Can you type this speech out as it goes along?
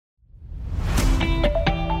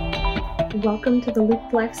Welcome to the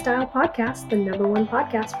Looped Lifestyle Podcast, the #1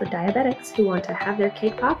 podcast for diabetics who want to have their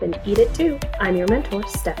cake pop and eat it too. I'm your mentor,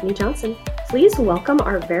 Stephanie Johnson. Please welcome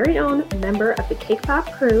our very own member of the Cake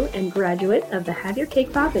Pop crew and graduate of the Have Your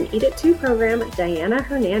Cake Pop and Eat It Too program, Diana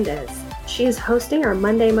Hernandez. She is hosting our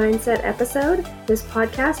Monday Mindset episode. This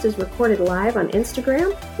podcast is recorded live on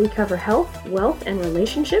Instagram. We cover health, wealth, and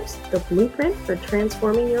relationships, the blueprint for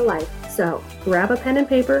transforming your life. So grab a pen and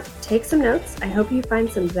paper, take some notes. I hope you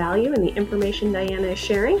find some value in the information Diana is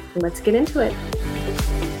sharing. Let's get into it.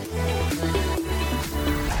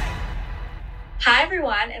 Hi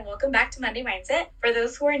everyone, and welcome back to Monday Mindset. For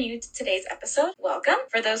those who are new to today's episode, welcome.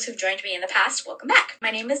 For those who've joined me in the past, welcome back.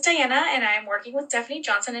 My name is Diana, and I'm working with Stephanie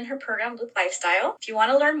Johnson in her program, Loop Lifestyle. If you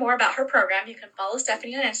want to learn more about her program, you can follow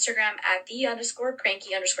Stephanie on Instagram at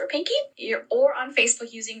the_cranky_pinky, or on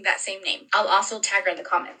Facebook using that same name. I'll also tag her in the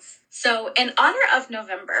comments. So in honor of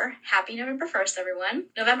November, happy November 1st, everyone.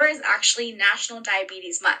 November is actually National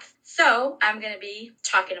Diabetes Month. So I'm going to be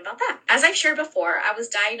talking about that. As I've shared before, I was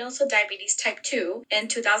diagnosed with diabetes type 2 in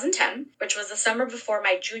 2010, which was the summer before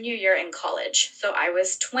my junior year in college. So I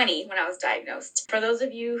was 20 when I was diagnosed. For those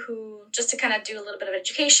of you who, just to kind of do a little bit of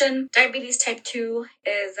education, diabetes type 2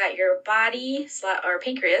 is that your body or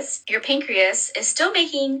pancreas, your pancreas is still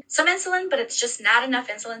making some insulin, but it's just not enough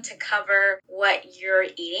insulin to cover what you're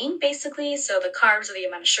eating, basically. So the carbs or the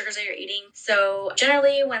amount of sugars that you're eating. So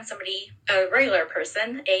generally when somebody, a regular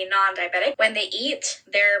person, a non-diabetic, when they eat,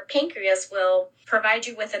 their pancreas will provide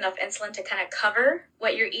you with enough insulin to kind of cover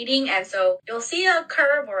what you're eating. And so you'll see a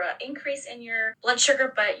curve or an increase in your blood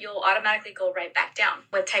sugar, but you'll automatically go right back down.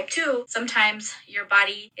 With type 2, sometimes your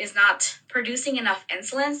body is not producing enough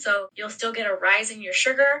insulin, so you'll still get a rise in your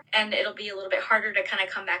sugar and it'll be a little bit harder to kind of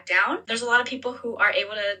come back down. There's a lot of people who are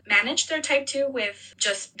able to manage their type 2 with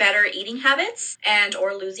just better eating habits and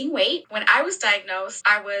or losing weight. When I was diagnosed,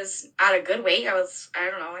 I was at a good weight. I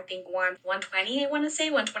think 120,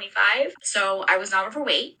 125. So I was not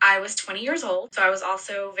overweight. I was 20 years old. So I was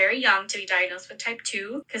also very young to be diagnosed with type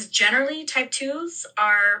 2, because generally type 2s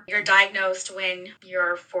you're diagnosed when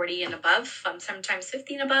you're 40 and above, sometimes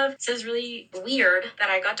 50 and above. So it's really weird that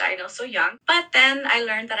I got diagnosed so young. But then I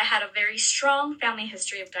learned that I had a very strong family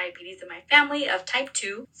history of diabetes in my family of type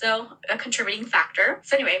 2. So a contributing factor.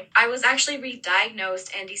 So anyway, I was actually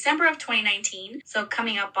re-diagnosed in December of 2019. So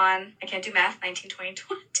coming up on, I can't do math, 19, 20,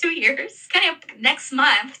 2 years. Kind of next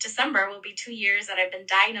month, December, will be 2 years that I've been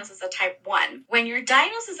diagnosed as a type 1. When you're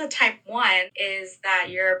diagnosed as a type 1 is that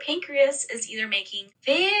your pancreas is either making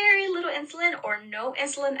very little insulin or no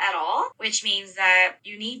insulin at all, which means that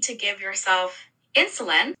you need to give yourself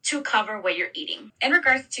insulin to cover what you're eating. In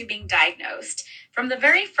regards to being diagnosed, from the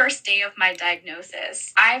very first day of my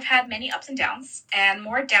diagnosis, I've had many ups and downs, and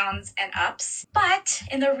more downs and ups. But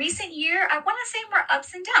in the recent year, I want to say more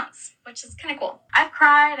ups and downs, which is kind of cool. I've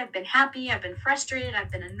cried, I've been happy, I've been frustrated,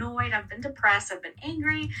 I've been annoyed, I've been depressed, I've been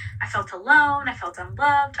angry, I felt alone, I felt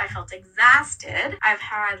unloved, I felt exhausted, I've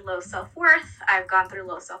had low self-worth, I've gone through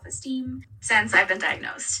low self-esteem since I've been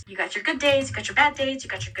diagnosed. You got your good days, you got your bad days, you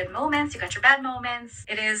got your good moments, you got your bad moments.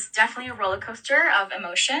 It is definitely a roller coaster of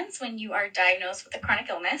emotions when you are diagnosed with a chronic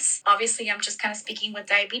illness. Obviously, I'm just kind of speaking with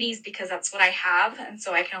diabetes because that's what I have, and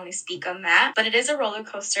so I can only speak on that. But it is a roller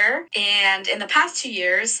coaster, and in the past 2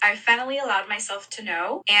 years, I've finally allowed myself to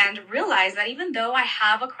know and realize that even though I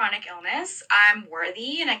have a chronic illness, I'm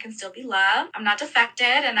worthy and I can still be loved. I'm not defected,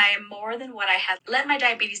 and I am more than what I had let my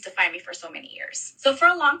diabetes define me for so many years. So for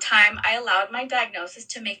a long time, I allowed my diagnosis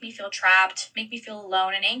to make me feel trapped, make me feel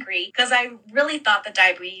alone and angry, because I really thought that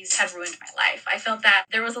diabetes had ruined my life. I felt that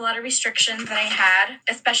there was a lot of restrictions that I had,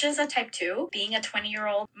 especially as a type 2. Being a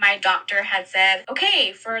 20-year-old, my doctor had said,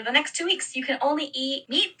 okay, for the next 2 weeks, you can only eat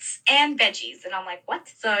meats and veggies. And I'm like, what?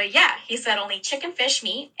 So yeah, he said only chicken, fish,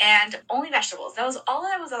 meat, and only vegetables. That was all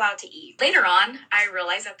I was allowed to eat. Later on, I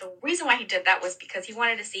realized that the reason why he did that was because he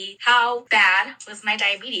wanted to see how bad was my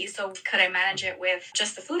diabetes. So could I manage it with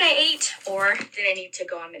just the food I ate, or did I need to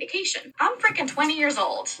go on medication? I'm freaking 20 years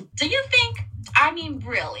old. Do you think,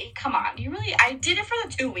 really, come on, I did it for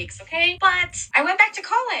the 2 weeks, okay? But I went back to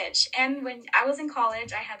college, and when I was in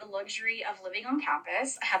college, I had the luxury of living on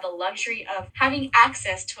campus. I had the luxury of having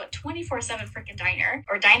access to a 24/7 freaking diner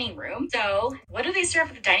or dining room. So what do they serve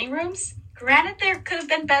at the dining rooms? Granted, there could have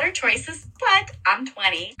been better choices, but I'm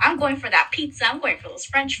 20. I'm going for that pizza. I'm going for those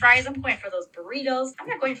French fries. I'm going for those burritos. I'm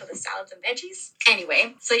not going for the salads and veggies.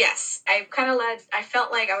 Anyway, so yes, I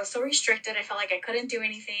felt like I was so restricted. I felt like I couldn't do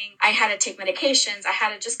anything. I had to take medications. I had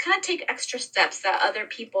to just kind of take extra steps that other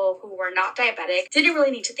people who were not diabetic didn't really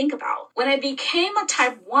need to think about. When I became a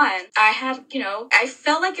type 1, I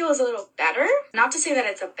felt like it was a little better. Not to say that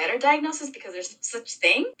it's a better diagnosis because there's no such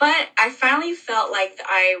thing, but I finally felt like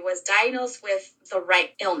I was diagnosed with the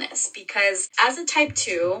right illness, because as a type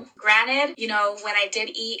 2, granted, when I did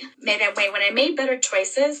eat, when I made better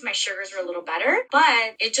choices, my sugars were a little better,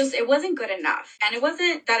 but it wasn't good enough. And it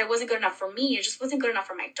wasn't that it wasn't good enough for me, it just wasn't good enough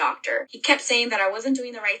for my doctor. He kept saying that I wasn't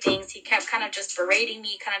doing the right things. He kept kind of just berating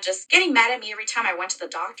me, kind of just getting mad at me every time I went to the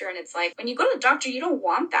doctor. And it's like, when you go to the doctor, you don't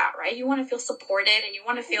want that, right? You want to feel supported and you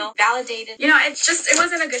want to feel validated. It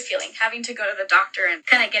wasn't a good feeling having to go to the doctor and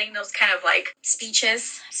kind of getting those kind of like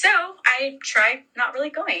speeches. So I tried not really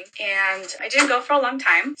going, and I didn't go for a long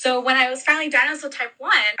time. So when I was finally diagnosed with type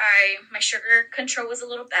 1, my sugar control was a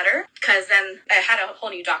little better, because then I had a whole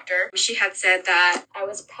new doctor. She had said that I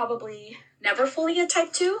was probably never fully a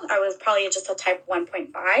type 2. I was probably just a type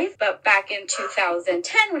 1.5. But back in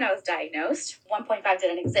 2010, when I was diagnosed, 1.5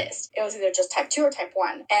 didn't exist. It was either just type 2 or type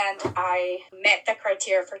 1. And I met the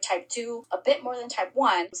criteria for type 2 a bit more than type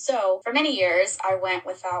 1. So for many years, I went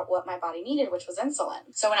without what my body needed, which was insulin.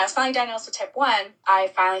 So when I was finally diagnosed with type 1, I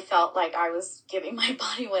finally felt like I was giving my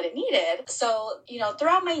body what it needed. So,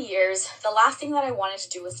 throughout my years, the last thing that I wanted to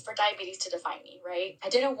do was for diabetes to define me, right? I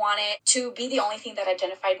didn't want it to be the only thing that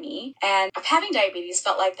identified me. And having diabetes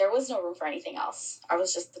felt like there was no room for anything else. I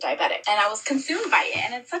was just the diabetic. And I was consumed by it.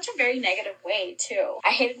 And it's such a very negative way, too.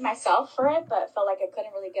 I hated myself for it, but felt like I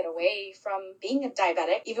couldn't really get away from being a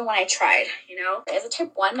diabetic, even when I tried, As a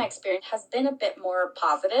type 1, my experience has been a bit more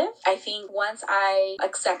positive. I think once I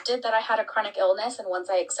accepted that I had a chronic illness, and once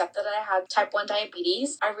I accepted that I had type 1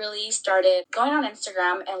 diabetes, I really started going on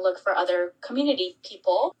Instagram and look for other community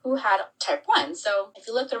people who had type 1. So if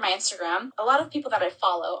you look through my Instagram, a lot of people that I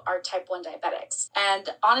follow are type 1 diabetics. And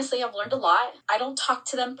honestly, I've learned a lot. I don't talk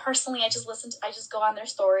to them personally. I just go on their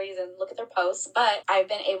stories and look at their posts. But I've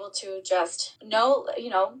been able to just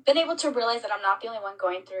been able to realize that I'm not the only one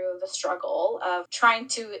going through the struggle of trying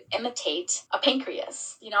to imitate a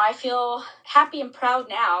pancreas. I feel happy and proud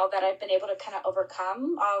now that I've been able to kind of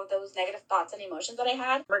overcome all of those negative thoughts and emotions that I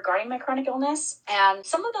had regarding my chronic illness. And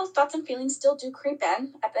some of those thoughts and feelings still do creep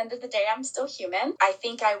in. At the end of the day, I'm still human. I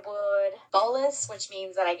think I would bolus, which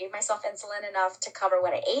means that I gave myself insulin enough to cover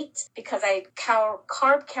what I ate, because I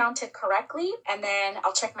carb counted correctly, and then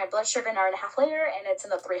I'll check my blood sugar an hour and a half later and it's in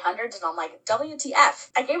the 300s, and I'm like, WTF.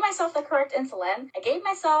 I gave myself the correct insulin.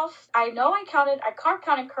 I know I carb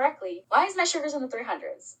counted correctly. Why is my sugars in the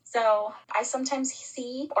 300s? So I sometimes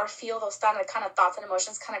see or feel those kind of thoughts and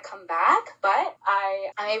emotions kind of come back, but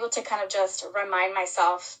I'm able to kind of just remind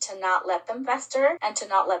myself to not let them fester and to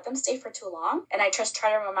not let them stay for too long. And I just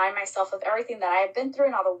try to remind myself of everything that I've been through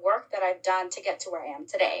and all the work that I've done to get to where I am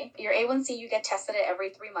today. Your A1C, you get tested every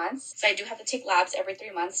 3 months. So I do have to take labs every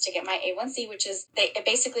 3 months to get my A1C, which is, it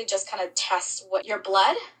basically just kind of tests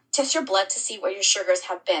test your blood to see what your sugars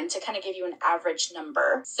have been, to kind of give you an average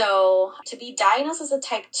number. So to be diagnosed as a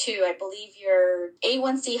type 2, I believe your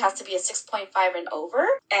A1C has to be a 6.5 and over.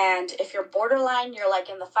 And if you're borderline, you're like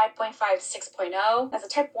in the 5.5, 6.0. As a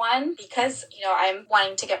type 1, because, I'm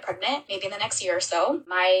wanting to get pregnant, maybe in the next year or so,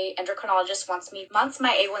 my endocrinologist wants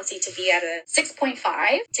my A1C to be at a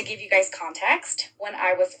 6.5. To give you guys context, when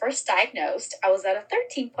I was first diagnosed, I was at a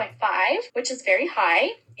 13.5, which is very high.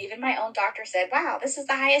 Even my own doctor said, wow, this is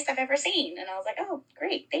the highest I've ever seen. And I was like, oh,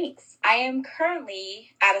 great, thanks. I am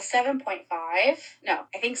currently at a 7.5. No,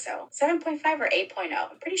 I think so. 7.5 or 8.0.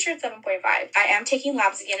 I'm pretty sure it's 7.5. I am taking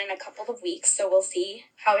labs again in a couple of weeks, so we'll see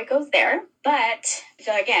how it goes there. But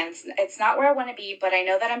so again, it's not where I want to be, but I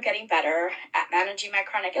know that I'm getting better at managing my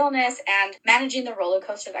chronic illness and managing the roller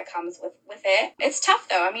coaster that comes with it. It's tough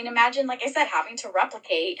though. I mean, imagine, like I said, having to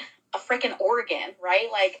replicate a freaking organ, right?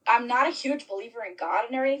 Like, I'm not a huge believer in God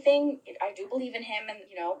and everything. I do believe in him, and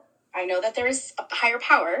I know that there is a higher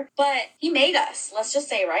power, but he made us, let's just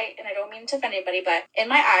say, right? And I don't mean to offend anybody, but in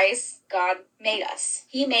my eyes, God made us.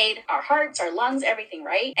 He made our hearts, our lungs, everything,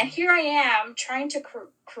 right? And here I am trying to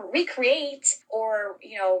recreate or,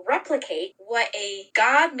 replicate what a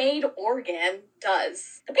God-made organ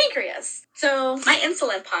does? The pancreas. So my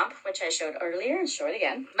insulin pump, which I showed earlier and show it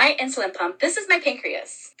again. My insulin pump, this is my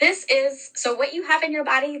pancreas. So what you have in your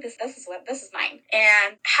body, this is mine.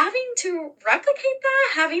 And having to replicate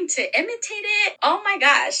that, having to imitate it, oh my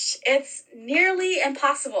gosh, it's nearly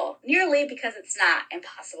impossible. Nearly, because it's not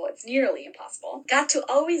impossible. It's nearly impossible. Got to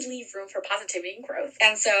always leave room for positivity and growth.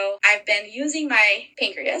 And so I've been using my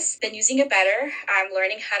pancreas, been using it better. I'm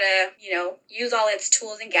learning how to, use all its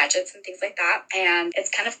tools and gadgets and things like that. And it's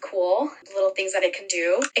kind of cool, the little things that it can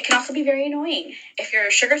do. It can also be very annoying. If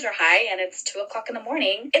your sugars are high and it's 2:00 in the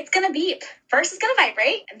morning, it's going to beep. First, it's going to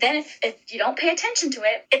vibrate. And then if you don't pay attention to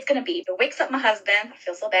it, it's going to beep. It wakes up my husband. I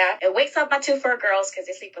feel so bad. It wakes up my 2 fur girls because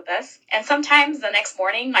they sleep with us. And sometimes the next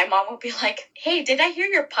morning, my mom will be like, hey, did I hear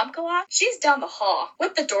your pump go off? She's down the hall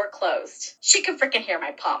with the door closed. She can freaking hear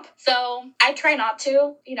my pump. So I try not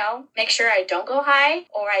to, make sure I don't go high,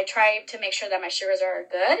 or I try to make sure that my sugars are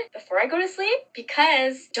good before I go to sleep,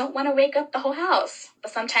 because don't want to wake up the whole house.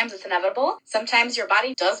 But sometimes it's inevitable. Sometimes your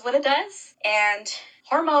body does what it does, and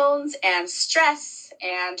hormones and stress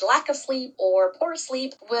and lack of sleep or poor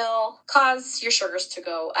sleep will cause your sugars to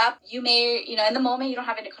go up. You may, in the moment, you don't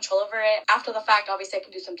have any control over it. After the fact, obviously, I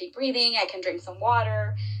can do some deep breathing. I can drink some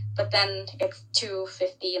water. But then it's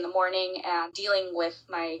 2:50 in the morning and dealing with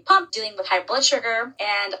my pump, dealing with high blood sugar,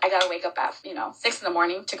 and I gotta wake up at, 6 in the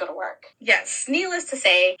morning to go to work. Yes, needless to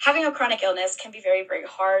say, having a chronic illness can be very, very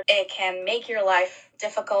hard. It can make your life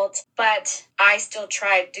difficult, but I still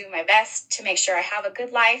try to do my best to make sure I have a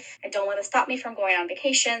good life. I don't let it stop me from going on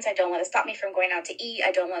vacations. I don't let it stop me from going out to eat.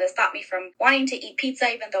 I don't let it stop me from wanting to eat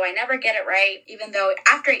pizza, even though I never get it right. Even though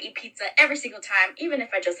after I eat pizza every single time, even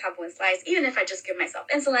if I just have one slice, even if I just give myself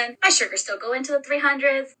insulin, my sugars still go into the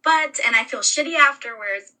 300s. And I feel shitty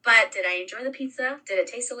afterwards. But did I enjoy the pizza? Did it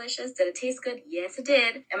taste delicious? Did it taste good? Yes, it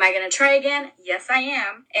did. Am I going to try again? Yes, I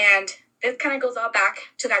am. And this kind of goes all back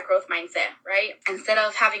to that growth mindset, right? Instead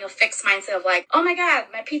of having a fixed mindset of like, oh my God,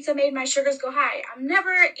 my pizza made my sugars go high. I'm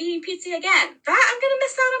never eating pizza again. I'm going to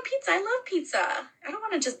miss out on pizza. I love pizza. I don't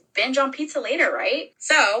want to just binge on pizza later, right?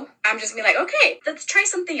 So I'm just going to be like, okay, let's try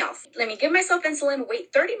something else. Let me give myself insulin,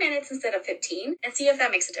 wait 30 minutes instead of 15, and see if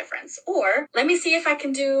that makes a difference. Or let me see if I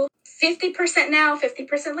can do 50% now,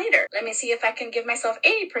 50% later. Let me see if I can give myself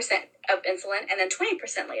 80% of insulin and then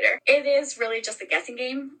 20% later. It is really just a guessing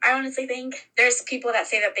game, I honestly think. There's people that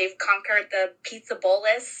say that they've conquered the pizza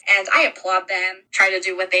bolus, and I applaud them. Try to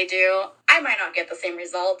do what they do. I might not get the same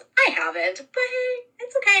result. I haven't, but hey,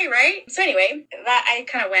 it's okay, right? So anyway, that I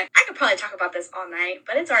kind of went, I could probably talk about this all night,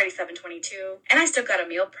 but it's already 7:22, and I still got a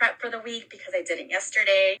meal prep for the week because I didn't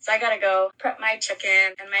yesterday. So I gotta go prep my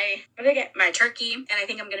chicken and my turkey, and I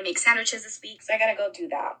think I'm gonna make sandwiches this week, so I gotta go do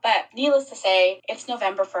that. But needless to say, it's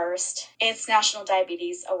November 1st. It's National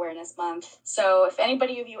Diabetes Awareness Month. So if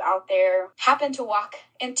anybody of you out there happen to walk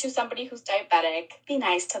into somebody who's diabetic, be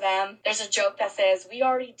nice to them. There's a joke that says we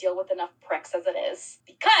already deal with enough pricks as it is,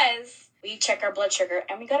 because we check our blood sugar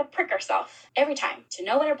and we gotta prick ourselves every time to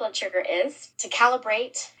know what our blood sugar is, to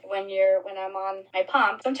calibrate when I'm on my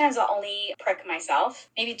pump. Sometimes I'll only prick myself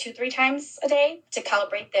maybe 2-3 times a day to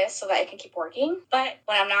calibrate this so that I can keep working. But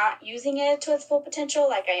when I'm not using it to its full potential,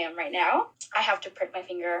 like I am right now, I have to prick my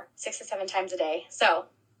finger 6 to 7 times a day. So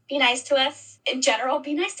be nice to us. In general,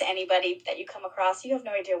 be nice to anybody that you come across. You have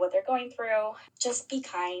no idea what they're going through. Just be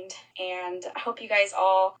kind. And I hope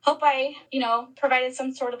I provided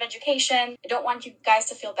some sort of education. I don't want you guys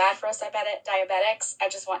to feel bad for us diabetics. I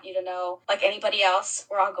just want you to know, like anybody else,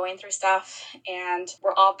 we're all going through stuff, and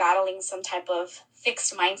we're all battling some type of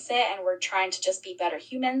fixed mindset, and we're trying to just be better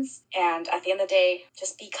humans. And at the end of the day,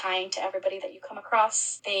 just be kind to everybody that you come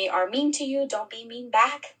across. They are mean to you, don't be mean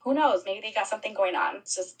back. Who knows? Maybe they got something going on.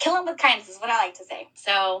 So just kill them with kindness is what I like to say.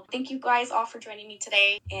 So thank you guys all for joining me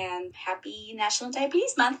today, and happy National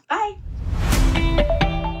Diabetes Month. Bye.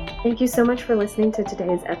 Thank you so much for listening to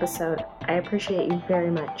today's episode. I appreciate you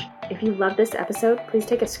very much. If you love this episode, please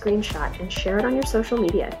take a screenshot and share it on your social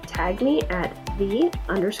media. Tag me at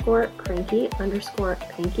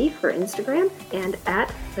the_cranky_panky for Instagram and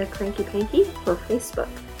at @thecrankypanky for Facebook.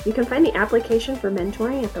 You can find the application for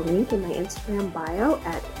mentoring at the link in my Instagram bio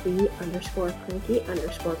at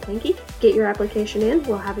the_cranky_panky. Get your application in,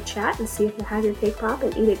 we'll have a chat and see if the Have Your Cake Pop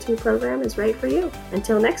and Eat It Too program is right for you.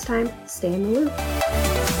 Until next time, stay in the loop.